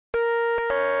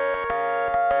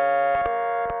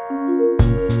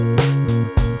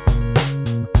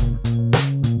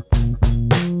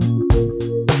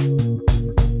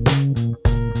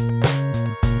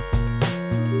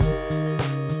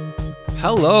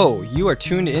Hello, you are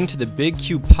tuned into the Big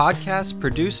Q podcast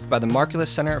produced by the Marculus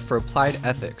Center for Applied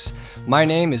Ethics. My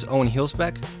name is Owen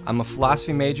Huelsbeck. I'm a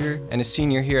philosophy major and a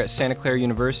senior here at Santa Clara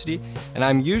University, and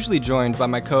I'm usually joined by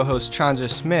my co-host Chandra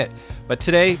Smith, but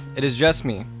today it is just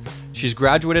me. She's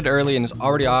graduated early and is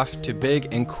already off to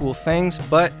big and cool things,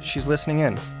 but she's listening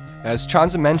in. As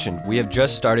Chandra mentioned, we have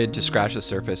just started to scratch the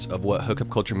surface of what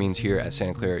hookup culture means here at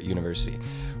Santa Clara University.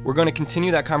 We're going to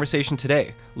continue that conversation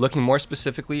today, looking more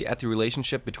specifically at the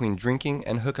relationship between drinking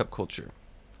and hookup culture.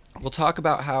 We'll talk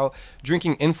about how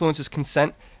drinking influences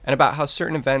consent and about how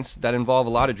certain events that involve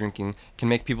a lot of drinking can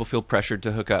make people feel pressured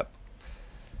to hook up.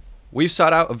 We've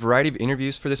sought out a variety of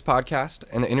interviews for this podcast,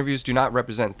 and the interviews do not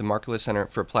represent the Marculus Center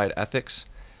for Applied Ethics.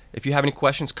 If you have any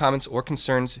questions, comments, or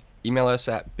concerns, email us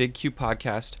at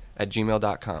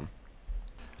bigqpodcast@gmail.com.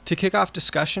 To kick off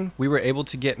discussion, we were able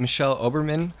to get Michelle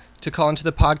Oberman to call into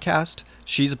the podcast.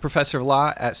 She's a professor of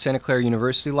law at Santa Clara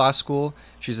University Law School.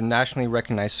 She's a nationally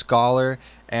recognized scholar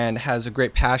and has a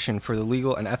great passion for the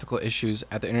legal and ethical issues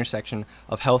at the intersection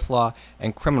of health law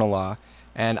and criminal law.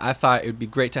 And I thought it would be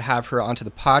great to have her onto the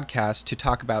podcast to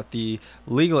talk about the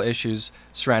legal issues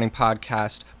surrounding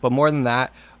podcast, but more than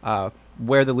that,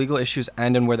 where the legal issues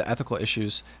end and where the ethical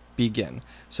issues begin.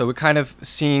 So we're kind of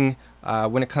seeing,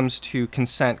 when it comes to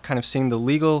consent, kind of seeing the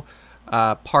legal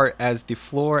part as the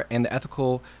floor and the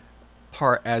ethical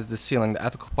part as the ceiling, the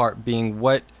ethical part being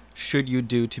what should you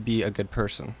do to be a good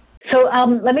person. So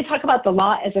let me talk about the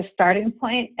law as a starting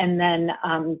point and then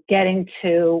getting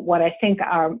to what I think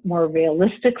are more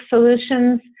realistic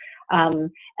solutions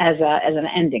as an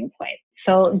ending point.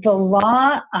 So the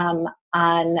law on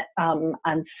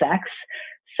sex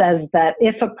says that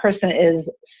if a person is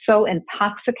so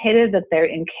intoxicated that they're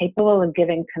incapable of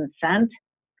giving consent,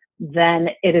 then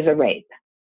it is a rape.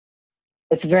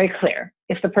 It's very clear.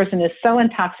 If the person is so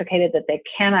intoxicated that they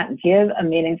cannot give a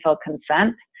meaningful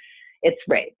consent, it's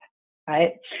rape,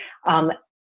 right?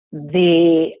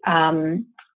 The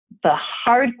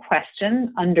hard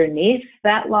question underneath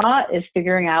that law is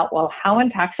figuring out, well, how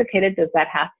intoxicated does that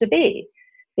have to be?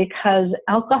 Because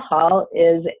alcohol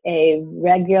is a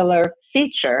regular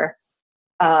feature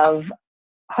of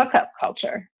hookup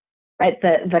culture, right?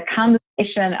 The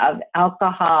combination of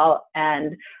alcohol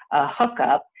and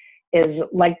hookup is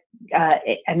like,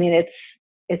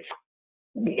 it's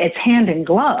hand in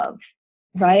glove,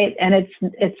 right? And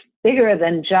it's bigger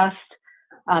than just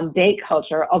date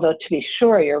culture, although to be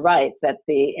sure, you're right that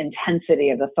the intensity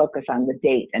of the focus on the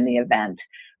date and the event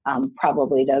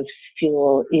probably does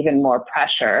fuel even more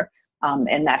pressure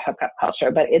in that hookup culture.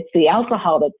 But it's the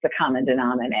alcohol that's the common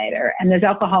denominator. And there's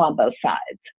alcohol on both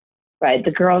sides, right?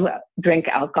 The girls drink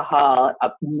alcohol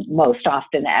most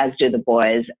often, as do the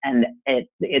boys. And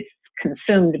it's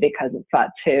consumed because it's thought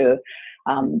to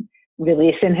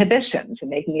release inhibitions and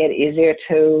making it easier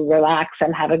to relax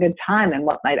and have a good time in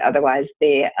what might otherwise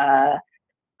be a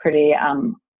pretty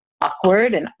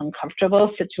awkward and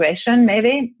uncomfortable situation,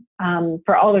 maybe,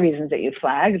 for all the reasons that you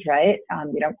flagged, right?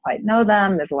 You don't quite know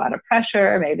them. There's a lot of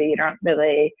pressure. Maybe you don't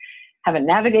really haven't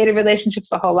navigated relationships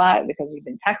a whole lot because you've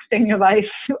been texting your life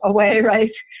away,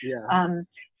 right? Yeah. And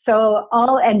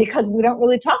because we don't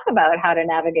really talk about how to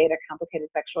navigate a complicated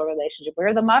sexual relationship, where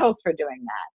are the models for doing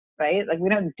that, right? Like we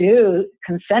don't do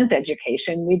consent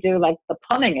education. We do like the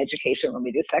plumbing education when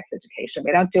we do sex education.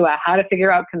 We don't do a how to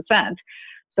figure out consent.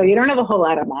 So you don't have a whole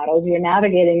lot of models. You're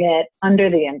navigating it under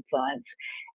the influence.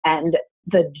 And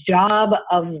the job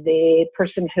of the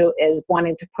person who is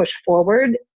wanting to push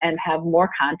forward and have more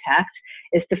contact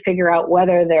is to figure out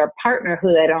whether their partner,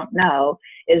 who they don't know,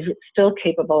 is still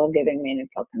capable of giving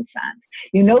meaningful consent.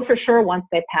 You know for sure once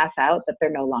they pass out that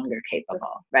they're no longer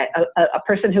capable, right? A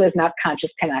person who is not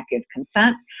conscious cannot give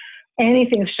consent.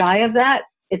 Anything shy of that,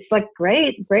 it's like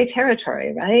gray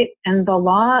territory, right? And the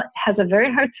law has a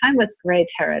very hard time with gray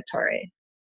territory,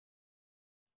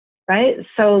 right?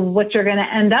 So what you're going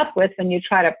to end up with when you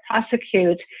try to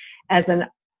prosecute as an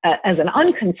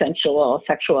unconsensual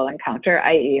sexual encounter,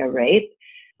 i.e. a rape,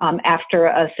 after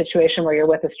a situation where you're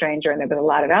with a stranger and there's been a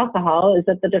lot of alcohol, is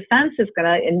that the defense is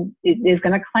going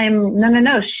to claim,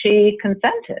 no, she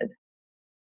consented,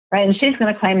 right? And she's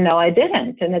going to claim, no, I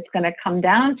didn't. And it's going to come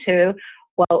down to,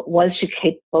 well, was she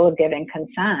capable of giving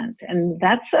consent? And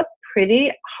that's a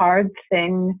pretty hard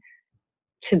thing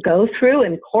to go through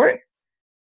in court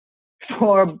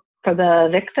for the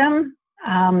victim.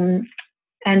 And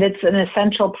it's an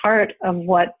essential part of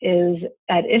what is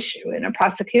at issue in a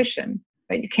prosecution,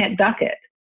 right? You can't duck it.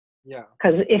 Yeah.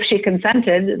 Because if she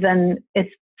consented, then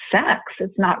it's sex,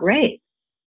 it's not rape.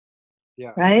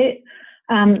 Yeah. Right?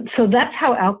 So that's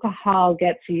how alcohol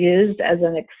gets used as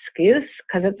an excuse,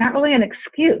 because it's not really an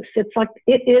excuse. It's like,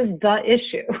 it is the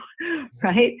issue,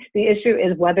 right? The issue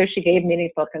is whether she gave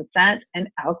meaningful consent, and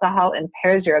alcohol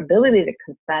impairs your ability to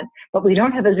consent, but we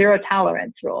don't have a zero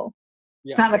tolerance rule.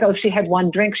 Yeah. It's not like, oh, if she had one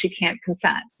drink, she can't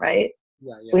consent, right?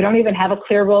 Yeah, yeah. We don't even have a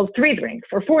clear rule of 3 drinks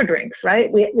or 4 drinks,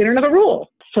 right? We don't have a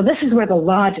rule. So this is where the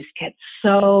law just gets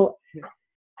so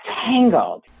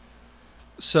tangled.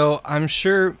 So I'm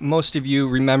sure most of you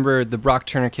remember the Brock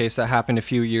Turner case that happened a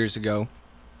few years ago.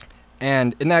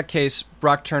 And in that case,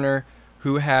 Brock Turner,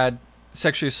 who had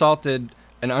sexually assaulted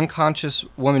an unconscious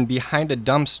woman behind a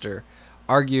dumpster,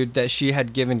 argued that she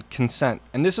had given consent.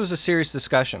 And this was a serious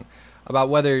discussion about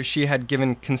whether she had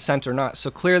given consent or not. So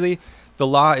clearly, the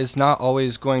law is not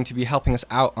always going to be helping us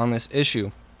out on this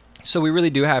issue. So we really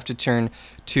do have to turn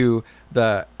to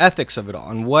the ethics of it all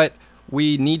and what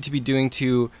we need to be doing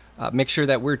to make sure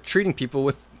that we're treating people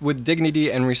with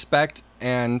dignity and respect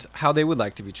and how they would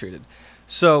like to be treated.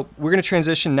 So we're going to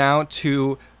transition now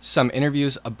to some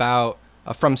interviews about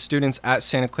from students at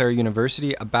Santa Clara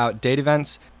University about date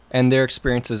events and their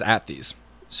experiences at these.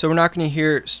 So we're not going to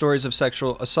hear stories of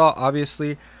sexual assault,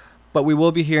 obviously, but we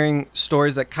will be hearing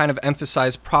stories that kind of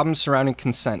emphasize problems surrounding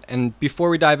consent. And before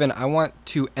we dive in, I want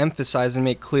to emphasize and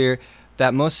make clear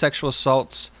that most sexual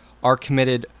assaults are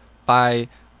committed by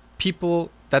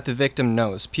people that the victim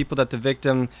knows, people that the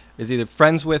victim is either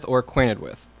friends with or acquainted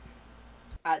with.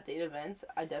 At date events,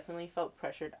 I definitely felt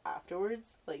pressured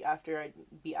afterwards. Like, after I'd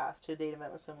be asked to date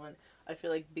event with someone, I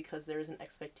feel like because there was an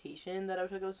expectation that I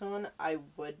would hook up with someone, I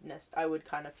would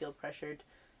kind of feel pressured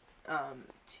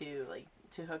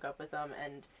to hook up with them,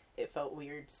 and it felt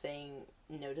weird saying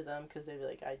no to them because they'd be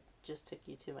like, I just took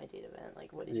you to my date event.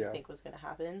 Like, what did you think was going to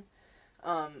happen?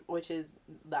 Which is,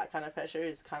 that kind of pressure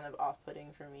is kind of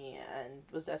off-putting for me, and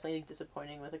was definitely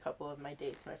disappointing with a couple of my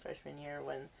dates my freshman year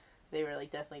when they were,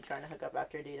 like, definitely trying to hook up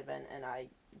after a date event, and I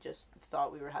just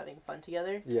thought we were having fun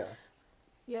together.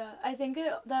 Yeah, I think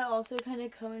that also kind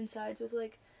of coincides with,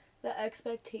 like, the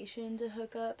expectation to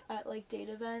hook up at, like, date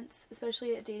events,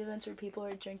 especially at date events where people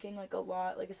are drinking, like, a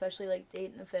lot, like, especially, like,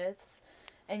 date and fifths,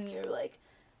 and you're, like,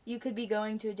 you could be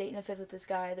going to a date and a fifth with this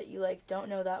guy that you, like, don't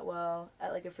know that well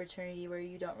at, like, a fraternity where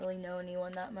you don't really know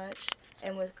anyone that much,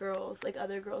 and with girls, like,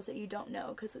 other girls that you don't know,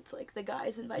 because it's, like, the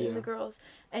guys inviting the girls,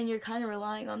 and you're kind of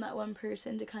relying on that one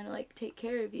person to kind of, like, take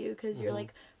care of you, because you're,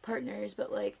 like, partners,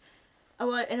 but, like, a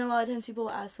lot of times people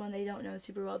will ask someone they don't know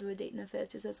super well to a date and a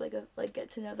fifth, just as, like, a, like, get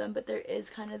to know them, but there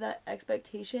is kind of that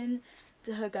expectation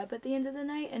to hook up at the end of the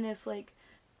night, and if, like,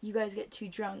 you guys get too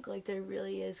drunk, like, there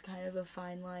really is kind of a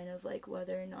fine line of, like,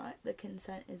 whether or not the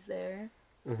consent is there.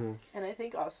 Mm-hmm. And I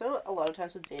think also, a lot of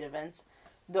times with date events,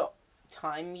 the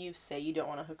time you say you don't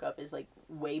want to hook up is, like,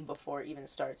 way before it even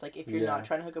starts. Like, if you're not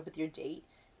trying to hook up with your date,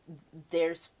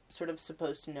 they're sort of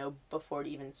supposed to know before it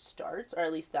even starts, or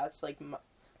at least that's, like,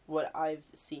 what I've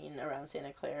seen around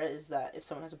Santa Clara, is that if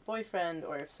someone has a boyfriend,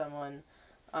 or if someone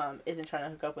isn't trying to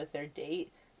hook up with their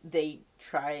date, they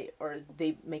try, or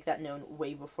they make that known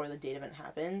way before the date event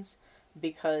happens,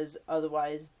 because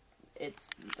otherwise it's,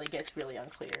 like, gets really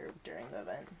unclear during the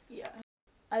event. Yeah.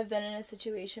 I've been in a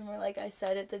situation where, like I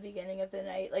said at the beginning of the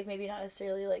night, like, maybe not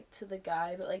necessarily, like, to the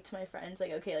guy, but, like, to my friends,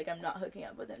 like, okay, like, I'm not hooking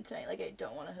up with him tonight, like, I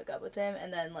don't want to hook up with him,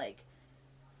 and then, like,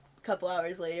 a couple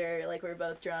hours later, like, we're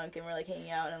both drunk, and we're, like,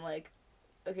 hanging out, and I'm like,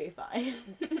 okay, fine.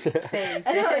 Same.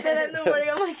 And then in the morning,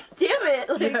 I'm like, damn it!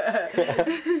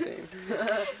 Like, Same.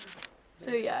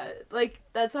 So, yeah, like,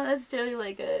 that's not necessarily,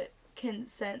 like, a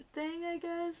consent thing, I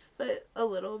guess, but a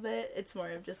little bit. It's more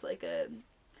of just, like,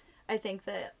 I think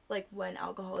that, like, when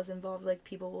alcohol is involved, like,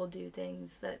 people will do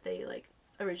things that they, like,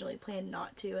 originally planned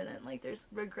not to, and then, like, there's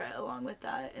regret along with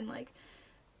that, and, like,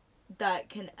 that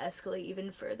can escalate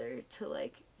even further to,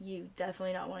 like, you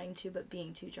definitely not wanting to, but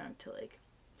being too drunk to, like,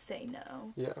 say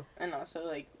no. Yeah. And also,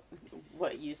 like,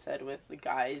 what you said with the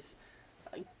guys,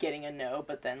 like, getting a no,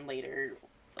 but then later,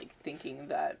 like, thinking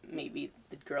that maybe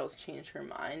the girl's changed her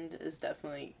mind is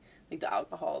definitely, like, the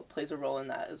alcohol plays a role in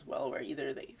that as well, where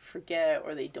either they forget,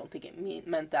 or they don't think it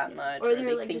meant that much, or they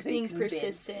they're, like, think just being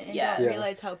persistent and don't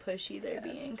realize how pushy they're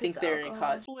being. Think they're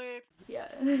caught. Yeah.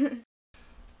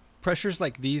 Pressures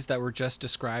like these that were just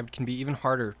described can be even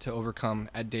harder to overcome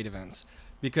at date events,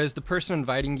 because the person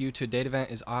inviting you to a date event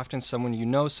is often someone you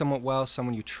know somewhat well,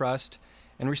 someone you trust,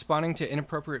 and responding to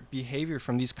inappropriate behavior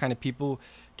from these kind of people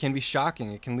can be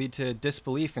shocking. It can lead to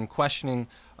disbelief and questioning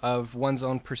of one's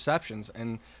own perceptions,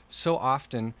 and so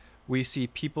often we see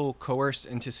people coerced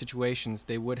into situations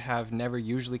they would have never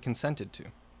usually consented to.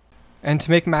 And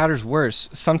to make matters worse,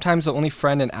 sometimes the only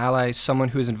friend and ally someone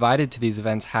who is invited to these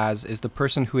events has is the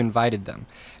person who invited them.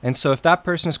 And so if that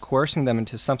person is coercing them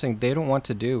into something they don't want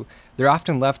to do, they're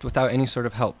often left without any sort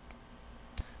of help.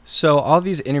 So all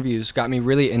these interviews got me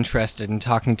really interested in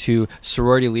talking to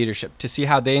sorority leadership to see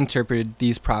how they interpreted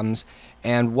these problems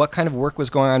and what kind of work was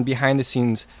going on behind the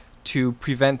scenes to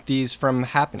prevent these from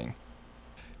happening.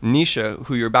 Nisha,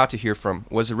 who you're about to hear from,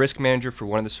 was a risk manager for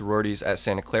one of the sororities at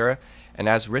Santa Clara, and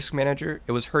as risk manager,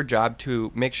 it was her job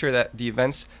to make sure that the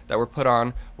events that were put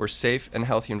on were safe and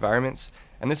healthy environments,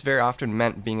 and this very often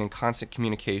meant being in constant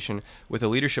communication with the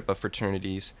leadership of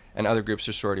fraternities and other groups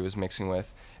her sorority was mixing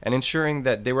with, and ensuring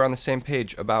that they were on the same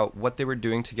page about what they were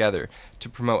doing together to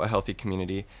promote a healthy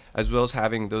community, as well as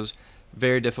having those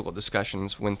very difficult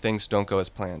discussions when things don't go as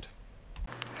planned.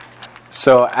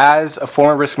 So as a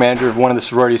former risk manager of one of the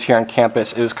sororities here on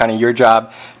campus, it was kind of your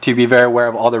job to be very aware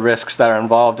of all the risks that are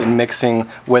involved in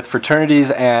mixing with fraternities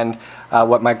and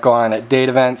what might go on at date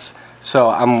events. So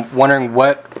I'm wondering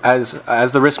what, as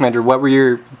the risk manager, what were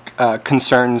your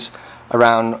concerns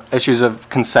around issues of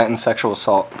consent and sexual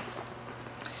assault?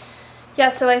 Yeah,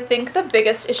 so I think the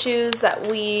biggest issues that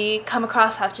we come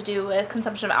across have to do with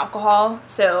consumption of alcohol.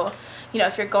 So,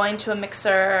 if you're going to a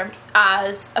mixer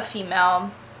as a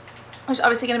female, there's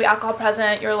obviously going to be alcohol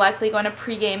present, you're likely going to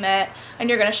pregame it, and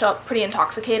you're going to show up pretty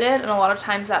intoxicated, and a lot of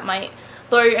times that might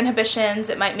lower your inhibitions,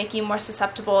 it might make you more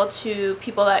susceptible to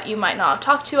people that you might not have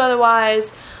talked to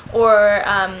otherwise, or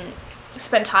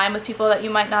spend time with people that you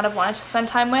might not have wanted to spend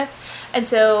time with. And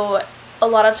so a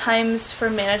lot of times for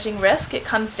managing risk, it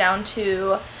comes down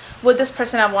to, would this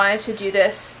person have wanted to do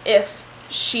this if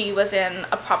she was in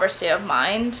a proper state of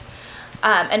mind,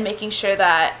 and making sure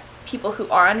that people who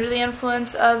are under the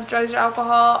influence of drugs or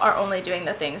alcohol are only doing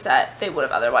the things that they would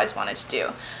have otherwise wanted to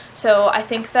do. So I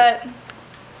think that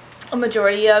a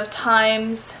majority of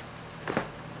times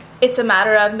it's a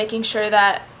matter of making sure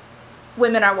that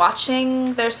women are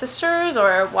watching their sisters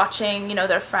or watching,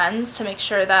 their friends to make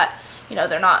sure that,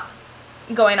 they're not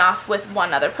going off with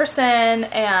one other person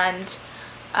and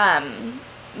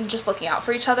just looking out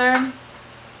for each other.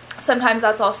 Sometimes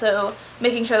that's also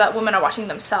making sure that women are watching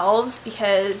themselves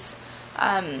because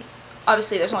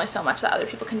obviously there's only so much that other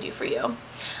people can do for you.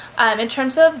 In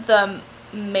terms of the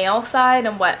male side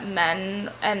and what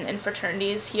men and in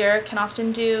fraternities here can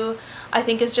often do, I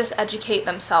think is just educate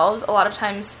themselves. A lot of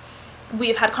times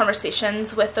we've had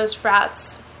conversations with those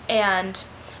frats and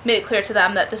made it clear to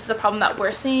them that this is a problem that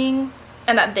we're seeing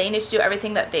and that they need to do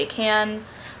everything that they can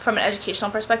from an educational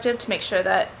perspective to make sure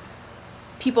that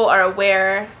people are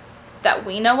aware that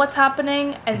we know what's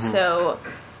happening, and so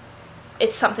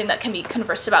it's something that can be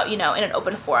conversed about, in an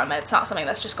open forum, and it's not something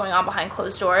that's just going on behind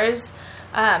closed doors,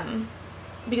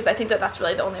 because I think that that's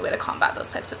really the only way to combat those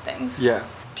types of things. Yeah.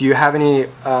 Do you have any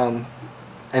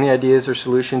ideas or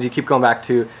solutions? You keep going back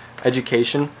to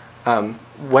education.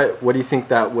 What do you think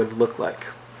that would look like?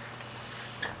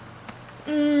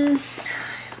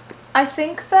 I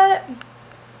think that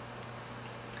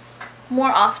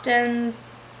more often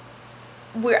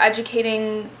we're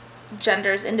educating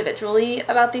genders individually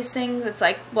about these things. It's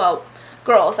like, well,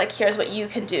 girls, here's what you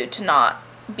can do to not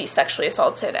be sexually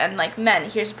assaulted, and men,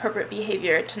 here's appropriate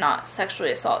behavior to not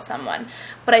sexually assault someone.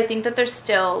 But I think that there's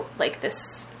still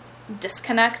this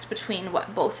disconnect between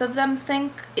what both of them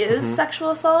think is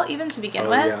sexual assault even to begin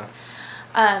with.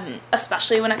 Yeah.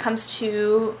 Especially when it comes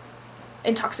to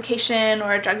intoxication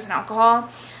or drugs and alcohol.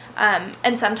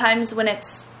 And sometimes when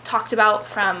it's talked about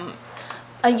from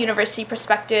a university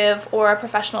perspective or a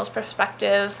professional's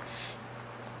perspective,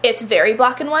 it's very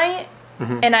black and white.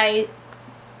 And I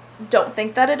don't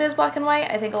think that it is black and white.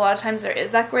 I think a lot of times there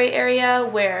is that gray area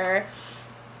where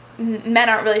men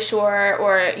aren't really sure,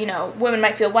 or, women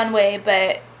might feel one way,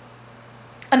 but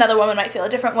another woman might feel a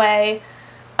different way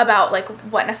about,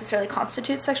 what necessarily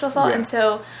constitutes sexual assault. Yeah. And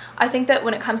so I think that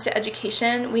when it comes to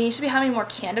education, we need to be having more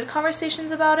candid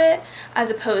conversations about it, as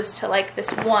opposed to,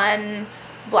 this one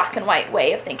black and white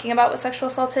way of thinking about what sexual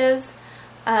assault is.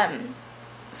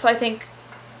 So I think,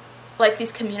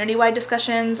 these community-wide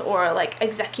discussions or,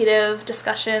 executive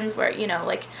discussions where,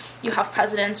 you have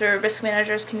presidents or risk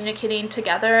managers communicating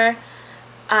together,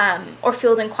 or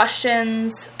fielding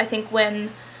questions. I think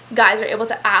when guys are able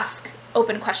to ask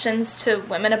open questions to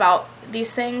women about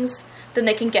these things, then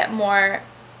they can get more,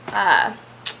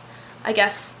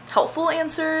 helpful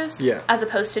answers, as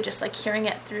opposed to just, hearing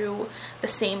it through the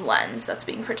same lens that's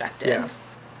being projected. Yeah.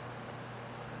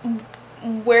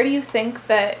 Where do you think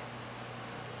that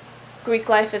Greek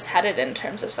life is headed in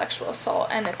terms of sexual assault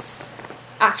and its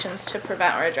actions to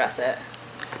prevent or address it?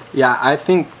 Yeah, I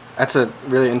think that's a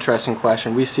really interesting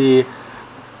question. We see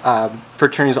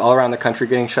fraternities all around the country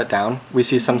getting shut down. We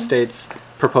see some states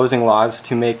proposing laws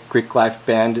to make Greek life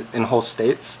banned in whole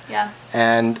states. Yeah.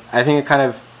 And I think it kind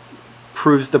of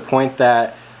proves the point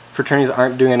that fraternities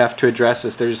aren't doing enough to address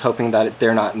this. They're just hoping that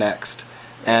they're not next.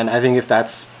 And I think if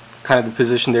that's kind of the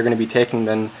position they're going to be taking,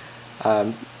 then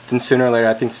sooner or later,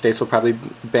 I think states will probably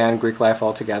ban Greek life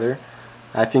altogether.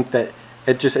 I think that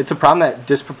it's a problem that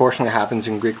disproportionately happens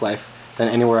in Greek life than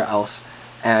anywhere else.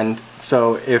 And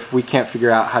so if we can't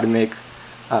figure out how to make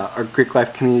our Greek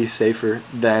life community safer,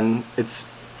 then it's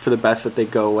for the best that they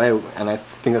go away. And I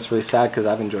think that's really sad because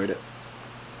I've enjoyed it.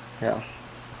 Yeah.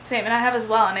 Same, and I have as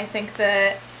well. And I think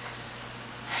that,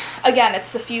 again,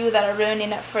 it's the few that are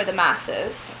ruining it for the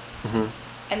masses. Mm-hmm.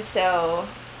 And so,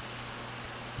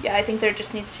 yeah, I think there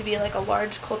just needs to be like a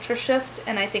large culture shift.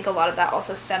 And I think a lot of that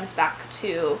also stems back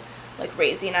to like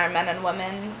raising our men and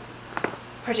women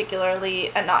particularly,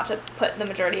 and not to put the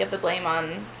majority of the blame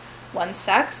on one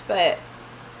sex, but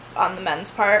on the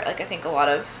men's part. Like, I think a lot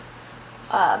of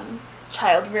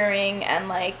child rearing and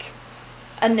like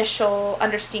initial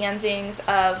understandings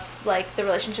of like the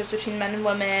relationships between men and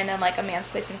women and like a man's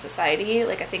place in society,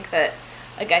 like I think that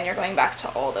again you're going back to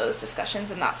all those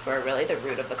discussions, and that's where really the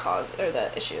root of the cause or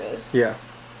the issue is. Yeah.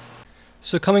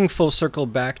 So coming full circle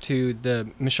back to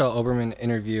the Michelle Oberman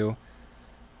interview,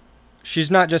 she's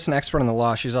not just an expert on the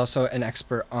law, she's also an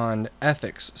expert on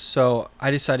ethics. So I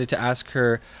decided to ask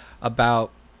her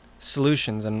about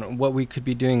solutions and what we could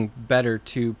be doing better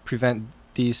to prevent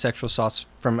these sexual assaults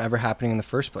from ever happening in the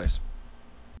first place.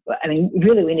 I mean,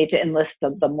 really, we need to enlist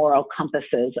the moral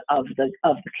compasses of the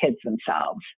kids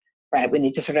themselves, right? We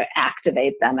need to sort of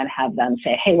activate them and have them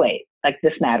say, hey, wait, like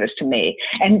this matters to me.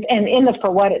 And in the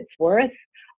for what it's worth,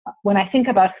 when I think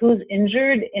about who's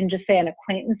injured in just say an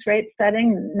acquaintance rape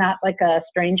setting, not like a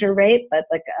stranger rape, but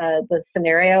like the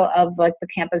scenario of like the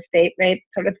campus date rape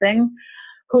sort of thing,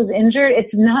 who's injured, it's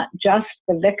not just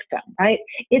the victim, right?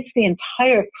 It's the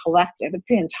entire collective, it's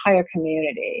the entire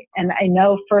community. And I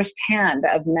know firsthand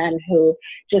of men who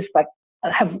just like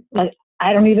have like,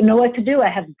 I don't even know what to do. I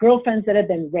have girlfriends that have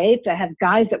been raped. I have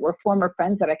guys that were former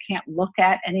friends that I can't look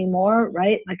at anymore,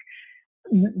 right? Like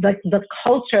the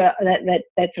culture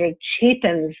that sort of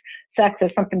cheapens sex as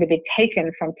something to be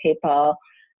taken from people,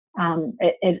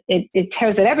 it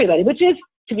tears at everybody, which is,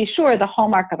 to be sure, the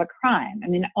hallmark of a crime. I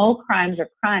mean, all crimes are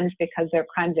crimes because they're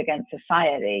crimes against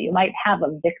society. You might have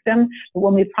a victim, but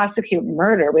when we prosecute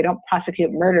murder, we don't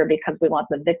prosecute murder because we want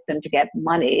the victim to get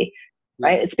money,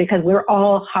 right? It's because we're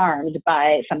all harmed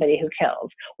by somebody who kills.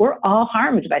 We're all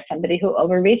harmed by somebody who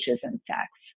overreaches in sex.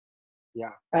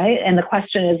 Yeah. Right? And the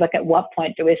question is, like, at what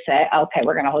point do we say, okay,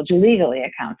 we're going to hold you legally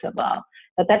accountable?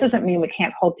 But that doesn't mean we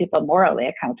can't hold people morally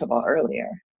accountable earlier.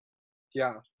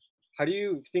 Yeah. How do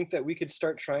you think that we could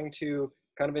start trying to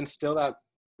kind of instill that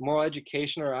moral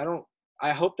education? Or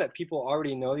I hope that people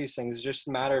already know these things. It's just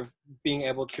a matter of being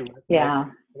able to put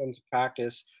them into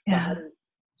practice. Yeah.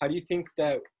 How do you think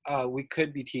that we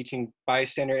could be teaching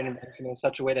bystander intervention in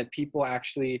such a way that people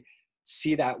actually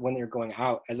see that when they're going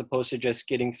out, as opposed to just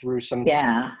getting through some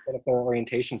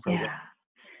orientation program? Yeah.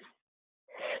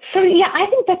 So I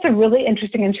think that's a really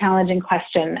interesting and challenging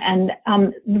question. And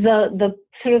the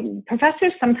sort of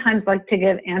professors sometimes like to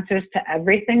give answers to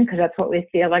everything because that's what we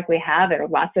feel like we have. There are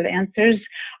lots of answers.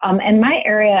 And my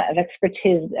area of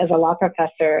expertise as a law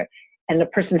professor and the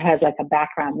person who has like a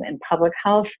background in public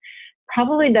health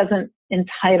probably doesn't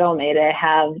entitle me to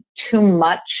have too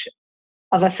much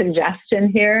of a suggestion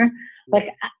here. Like,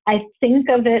 I think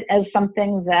of it as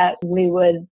something that we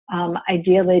would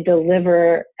ideally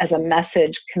deliver as a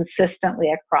message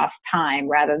consistently across time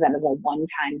rather than as a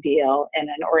one-time deal in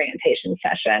an orientation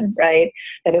session, right?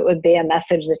 That it would be a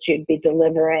message that you'd be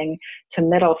delivering to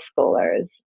middle schoolers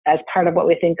as part of what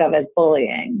we think of as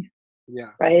bullying,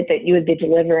 right? That you would be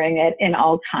delivering it in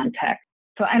all contexts.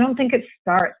 So I don't think it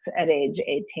starts at age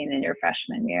 18 in your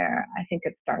freshman year. I think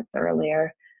it starts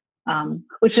earlier.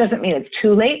 Which doesn't mean it's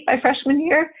too late by freshman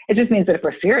year. It just means that if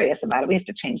we're serious about it, we have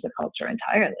to change the culture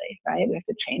entirely, right? We have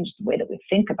to change the way that we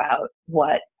think about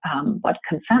what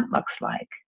consent looks like,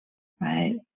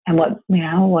 right? And what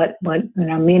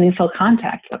meaningful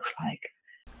contact looks like.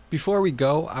 Before we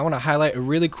go, I want to highlight a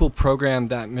really cool program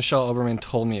that Michelle Oberman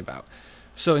told me about.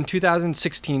 So in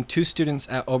 2016, 2 students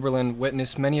at Oberlin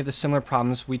witnessed many of the similar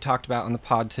problems we talked about on the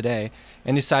pod today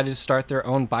and decided to start their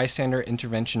own bystander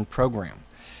intervention program.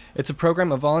 It's a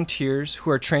program of volunteers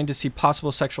who are trained to see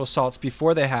possible sexual assaults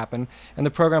before they happen, and the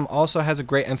program also has a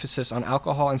great emphasis on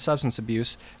alcohol and substance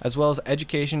abuse, as well as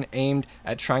education aimed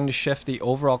at trying to shift the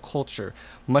overall culture,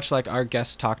 much like our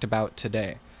guests talked about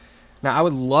today. Now, I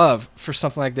would love for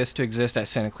something like this to exist at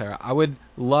Santa Clara. I would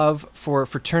love for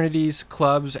fraternities,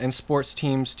 clubs, and sports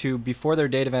teams to, before their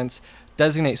date events,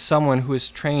 designate someone who is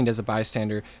trained as a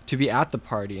bystander to be at the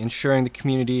party, ensuring the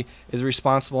community is a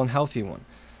responsible and healthy one.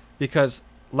 Because,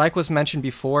 like was mentioned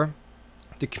before,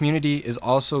 the community is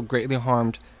also greatly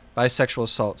harmed by sexual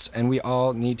assaults, and we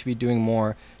all need to be doing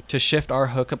more to shift our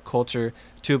hookup culture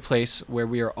to a place where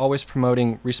we are always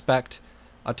promoting respect,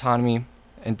 autonomy,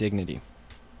 and dignity.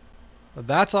 Well,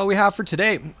 that's all we have for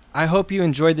today. I hope you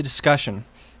enjoyed the discussion.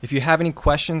 If you have any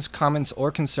questions, comments,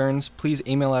 or concerns, please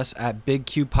email us at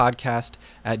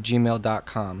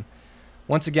bigqpodcast@gmail.com.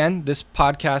 Once again, this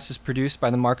podcast is produced by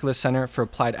the Markkula Center for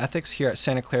Applied Ethics here at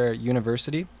Santa Clara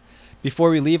University. Before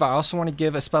we leave, I also want to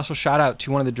give a special shout out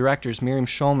to one of the directors, Miriam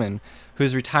Schulman, who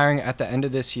is retiring at the end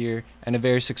of this year and a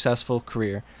very successful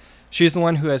career. She's the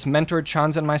one who has mentored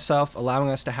Chanza and myself, allowing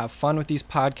us to have fun with these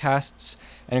podcasts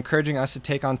and encouraging us to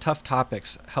take on tough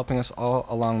topics, helping us all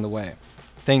along the way.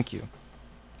 Thank you.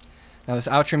 Now, this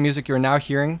outro music you are now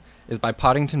hearing is by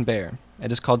Poddington Bear.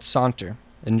 It is called Saunter.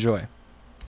 Enjoy.